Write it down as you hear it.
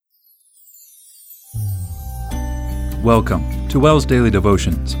Welcome to WELS Daily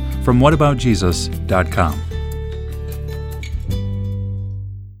Devotions from whataboutjesus.com.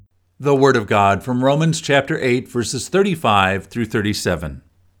 The Word of God from Romans chapter 8, verses 35 through 37.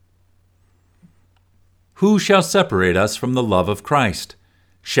 Who shall separate us from the love of Christ?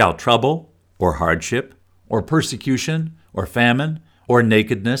 Shall trouble, or hardship, or persecution, or famine, or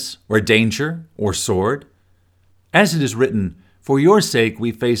nakedness, or danger, or sword? As it is written, For your sake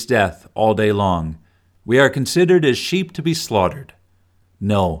we face death all day long. We are considered as sheep to be slaughtered.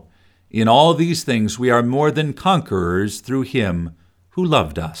 No, in all these things we are more than conquerors through Him who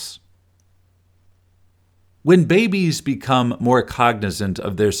loved us. When babies become more cognizant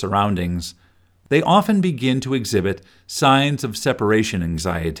of their surroundings, they often begin to exhibit signs of separation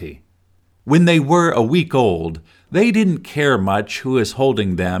anxiety. When they were a week old, they didn't care much who is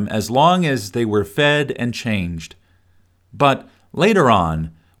holding them as long as they were fed and changed. But later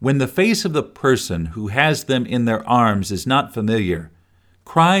on, when the face of the person who has them in their arms is not familiar,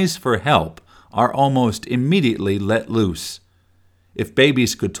 cries for help are almost immediately let loose. If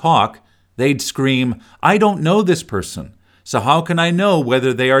babies could talk, they'd scream, "I don't know this person, so how can I know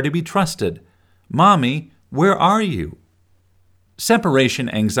whether they are to be trusted? Mommy, where are you?" Separation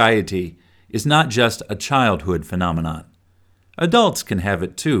anxiety is not just a childhood phenomenon. Adults can have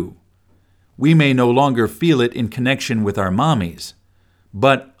it too. We may no longer feel it in connection with our mommies,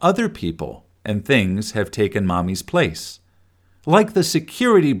 but other people and things have taken Mommy's place. Like the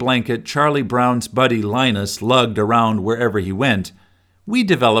security blanket Charlie Brown's buddy Linus lugged around wherever he went, we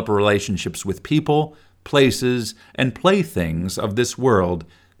develop relationships with people, places, and playthings of this world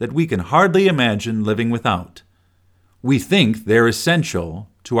that we can hardly imagine living without. We think they're essential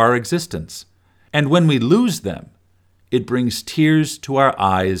to our existence, and when we lose them, it brings tears to our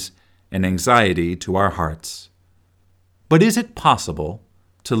eyes and anxiety to our hearts. But is it possible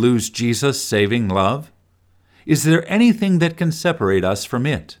to lose Jesus' saving love? Is there anything that can separate us from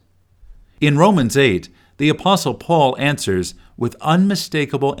it? In Romans 8, the Apostle Paul answers with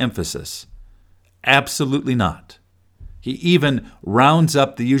unmistakable emphasis, absolutely not. He even rounds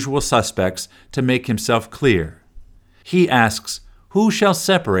up the usual suspects to make himself clear. He asks, "Who shall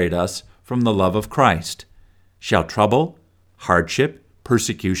separate us from the love of Christ? Shall trouble, hardship,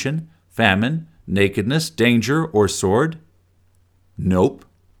 persecution, famine, nakedness, danger, or sword?" Nope.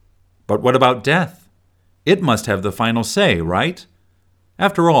 But what about death? It must have the final say, right?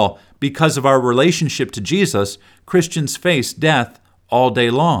 After all, because of our relationship to Jesus, Christians face death all day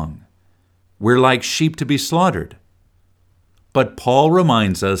long. We're like sheep to be slaughtered. But Paul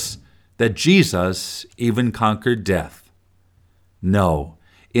reminds us that Jesus even conquered death. No,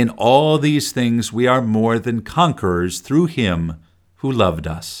 in all these things we are more than conquerors through Him who loved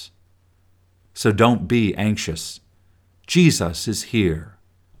us. So don't be anxious. Jesus is here,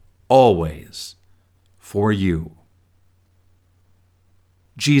 always, for you.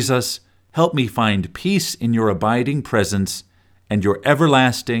 Jesus, help me find peace in your abiding presence and your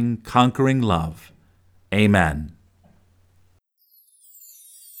everlasting, conquering love. Amen.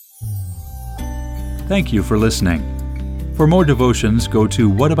 Thank you for listening. For more devotions, go to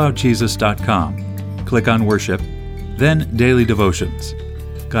whataboutjesus.com. Click on Worship, then Daily Devotions.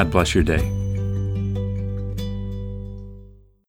 God bless your day.